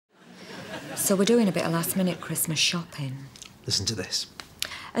So we're doing a bit of last-minute Christmas shopping. Listen to this.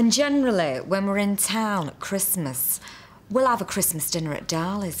 And generally, when we're in town at Christmas, we'll have a Christmas dinner at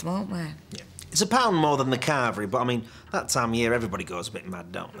Darley's, won't we? Yeah. It's £1 more than the Carvery, but, I mean, that time of year, everybody goes a bit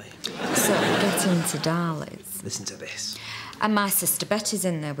mad, don't they? So we get into Darley's. Listen to this. And my sister Betty's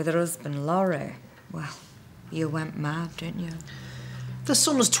in there with her husband, Laurie. Well, you went mad, didn't you? The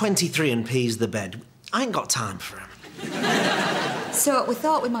son's 23 and pees the bed. I ain't got time for him. So we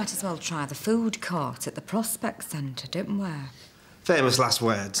thought we might as well try the food court at the Prospect Centre, didn't we? Famous last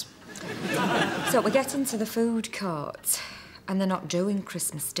words. So we get into the food court, and they're not doing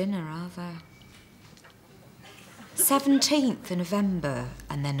Christmas dinner, are they? 17th of November,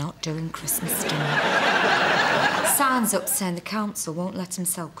 and they're not doing Christmas dinner. Signs up saying the council won't let them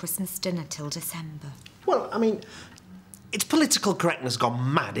sell Christmas dinner till December. Well, I mean, it's political correctness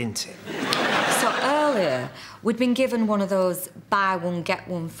gone mad, isn't it? So earlier, we'd been given one of those buy one, get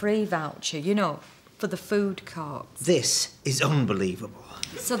one free voucher, you know, for the food courts. This is unbelievable.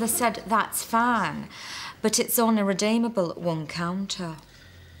 So they said that's fine, but it's only redeemable at one counter.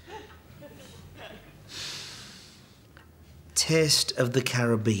 Taste of the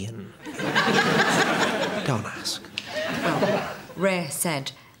Caribbean. Don't ask. Well, Ray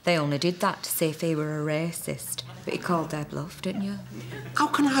said they only did that to see if he were a racist, but he called their bluff, didn't you? How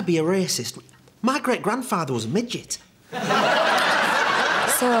can I be a racist? My great-grandfather was a midget. So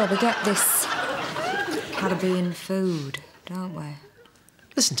we get this Caribbean food, don't we?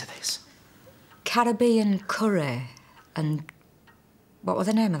 Listen to this. Caribbean curry and... what was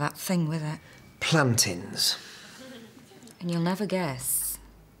the name of that thing with it? Plantains. And you'll never guess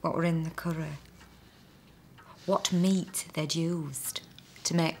what were in the curry. What meat they'd used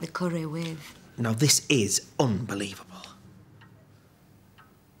to make the curry with. Now, this is unbelievable.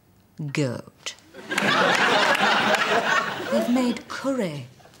 Goat. They've made curry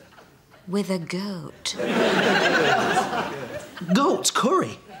with a goat. Goat's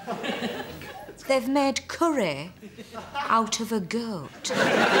curry? They've made curry out of a goat.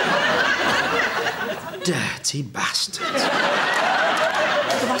 Dirty bastards.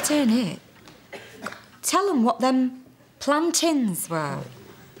 But that ain't it. Tell them what them plantains were.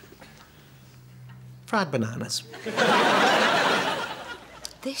 Fried bananas.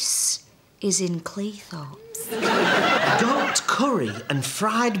 This is in Cleethorpes. Goat curry and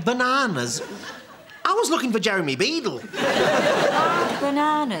fried bananas. I was looking for Jeremy Beadle. Fried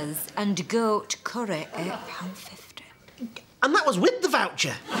bananas and goat curry, £8.50. And that was with the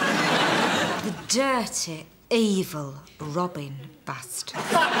voucher. The dirty, evil, robbing bastard.